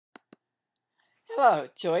Hello,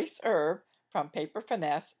 Joyce Erb from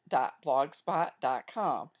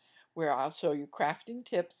paperfinesse.blogspot.com, where I'll show you crafting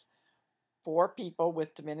tips for people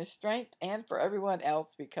with diminished strength and for everyone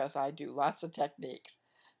else because I do lots of techniques.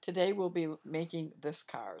 Today we'll be making this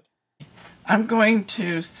card. I'm going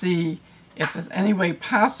to see if there's any way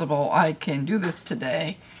possible I can do this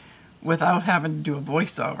today without having to do a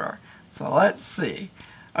voiceover. So let's see.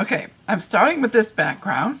 Okay, I'm starting with this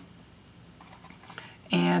background.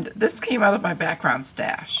 And this came out of my background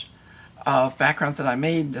stash of backgrounds that I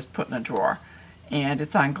made and just put in a drawer. And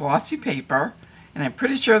it's on glossy paper, and I'm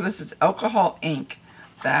pretty sure this is alcohol ink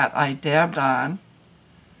that I dabbed on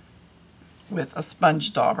with a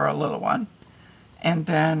sponge dauber, a little one, and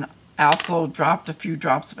then also dropped a few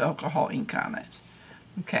drops of alcohol ink on it.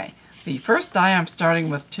 Okay, the first die I'm starting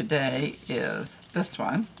with today is this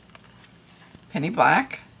one, Penny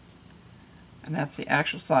Black, and that's the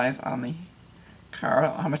actual size on the card. I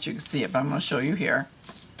don't know how much you can see it, but I'm going to show you here.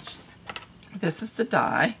 This is the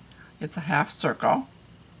die. It's a half circle.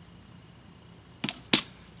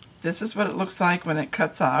 This is what it looks like when it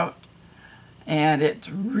cuts out, and it's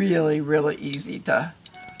really, really easy to,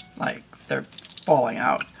 like, they're falling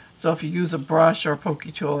out. So if you use a brush or a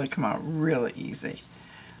pokey tool, they come out really easy.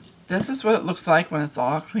 This is what it looks like when it's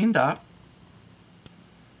all cleaned up.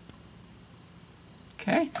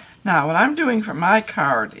 Okay, now what I'm doing for my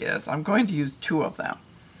card is I'm going to use two of them.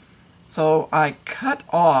 So I cut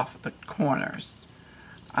off the corners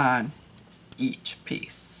on each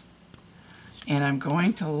piece, and I'm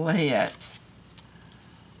going to lay it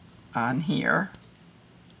on here.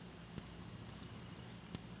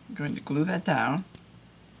 I'm going to glue that down.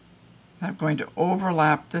 I'm going to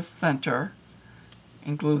overlap this center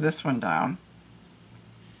and glue this one down.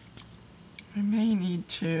 I may need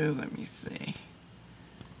to, let me see,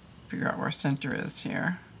 figure out where center is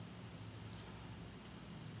here.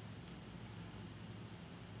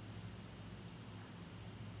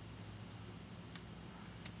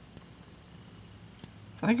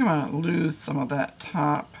 So I think I'm going to lose some of that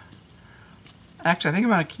top. Actually, I think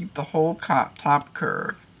I'm going to keep the whole top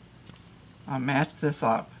curve. I'll match this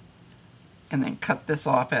up and then cut this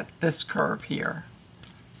off at this curve here.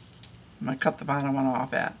 I'm going to cut the bottom one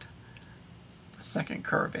off at the second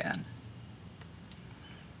curve in.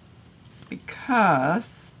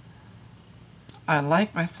 Because I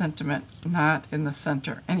like my sentiment not in the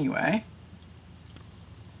center anyway.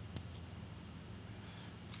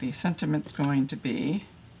 The sentiment's going to be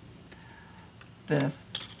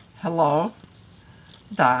this Hello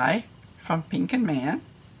die from Pink and Man.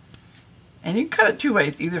 And you can cut it two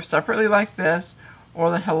ways, either separately like this or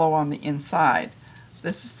the hello on the inside.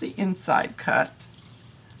 This is the inside cut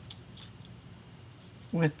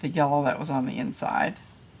with the yellow that was on the inside.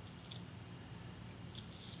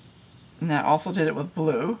 And I also did it with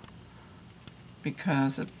blue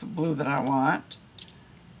because it's the blue that I want.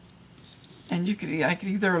 And I could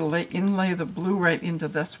either inlay the blue right into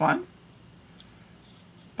this one,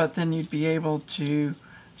 but then you'd be able to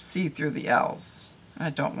see through the L's.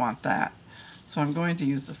 I don't want that. So I'm going to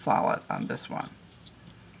use the solid on this one.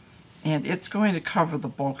 And it's going to cover the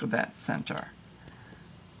bulk of that center.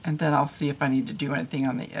 And then I'll see if I need to do anything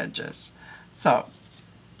on the edges. So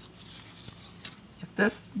if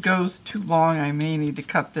this goes too long, I may need to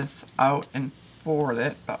cut this out and forward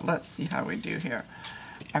it, but let's see how we do here.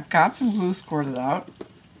 I've got some glue squirted out.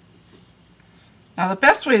 Now the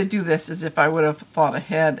best way to do this is if I would have thought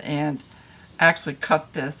ahead and actually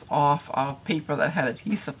cut this off of paper that had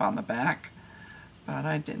adhesive on the back, but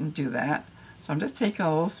I didn't do that. So I'm just taking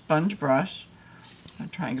a little sponge brush. I'm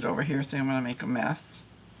trying to get over here so I'm going to make a mess.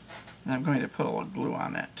 And I'm going to put a little glue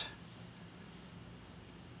on it.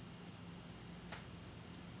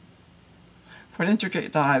 For an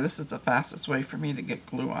intricate die, this is the fastest way for me to get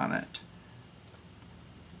glue on it.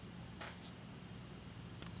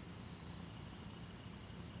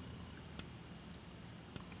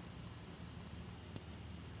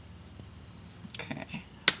 Okay,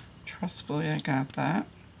 trustfully I got that.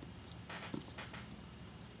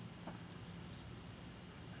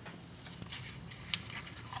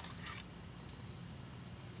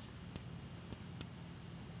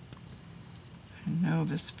 I know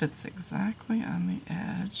this fits exactly on the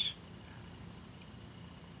edge.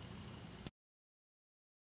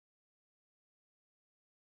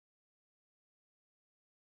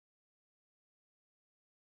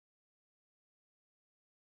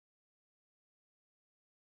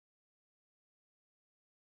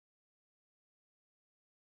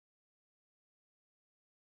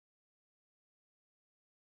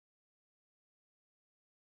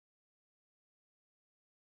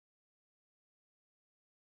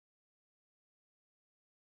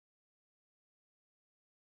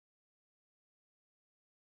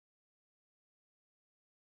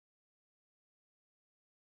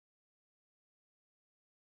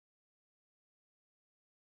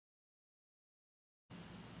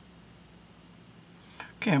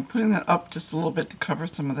 Okay, I'm putting that up just a little bit to cover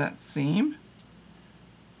some of that seam.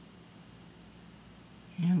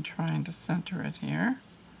 And trying to center it here.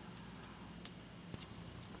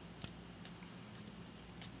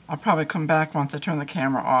 I'll probably come back once I turn the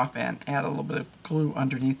camera off and add a little bit of glue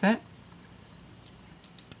underneath it.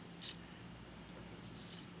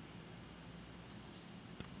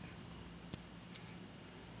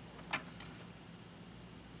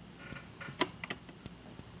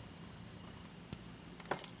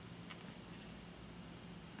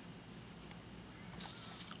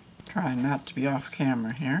 Trying not to be off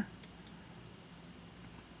camera here.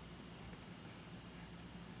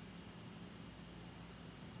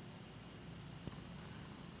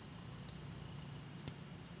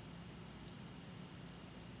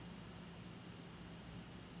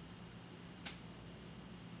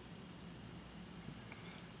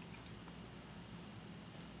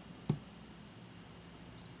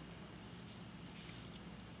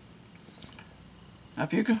 Now,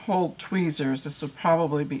 if you can hold tweezers, this will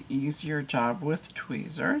probably be easier job with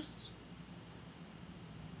tweezers.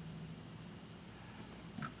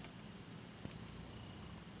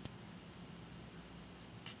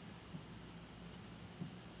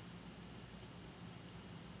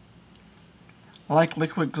 I like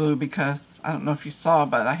liquid glue because, I don't know if you saw,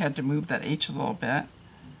 but I had to move that H a little bit.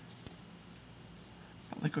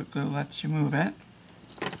 But liquid glue lets you move it.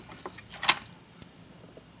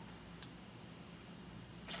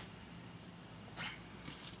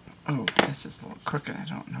 Oh, this is a little crooked. I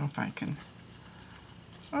don't know if I can.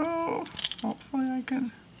 Oh, hopefully I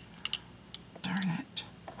can. Darn it.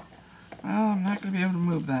 Well, I'm not going to be able to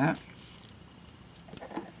move that.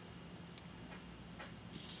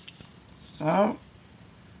 So,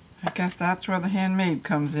 I guess that's where the handmade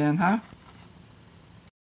comes in, huh?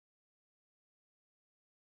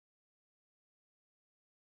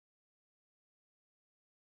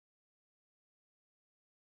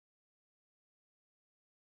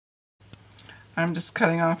 I'm just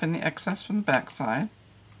cutting off any excess from the back side.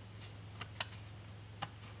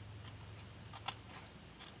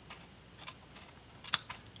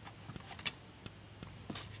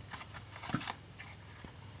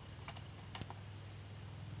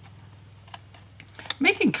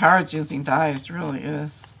 Making cards using dies really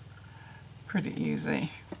is pretty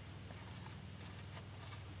easy.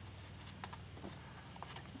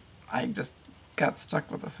 I just got stuck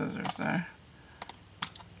with the scissors there.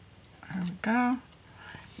 There we go.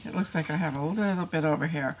 It looks like I have a little bit over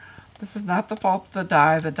here. This is not the fault of the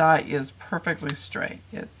die. The die is perfectly straight.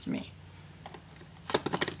 It's me.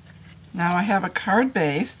 Now I have a card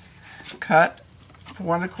base cut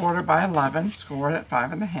 4 1/4 by 11, scored at 5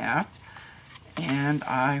 1/2, and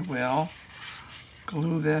I will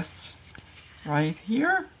glue this right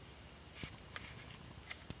here.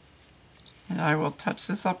 And I will touch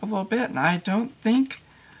this up a little bit, and I don't think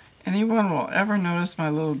anyone will ever notice my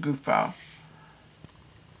little goof out.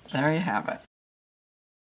 There you have it.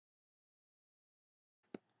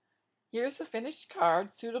 Here's a finished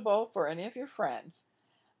card suitable for any of your friends.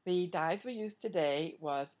 The dies we used today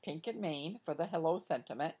was Pink and Main for the Hello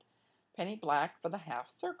sentiment, Penny Black for the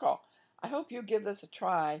half circle. I hope you give this a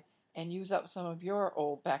try and use up some of your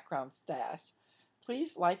old background stash.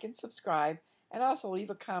 Please like and subscribe, and also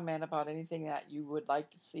leave a comment about anything that you would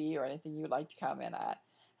like to see or anything you'd like to comment on.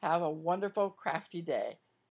 Have a wonderful crafty day.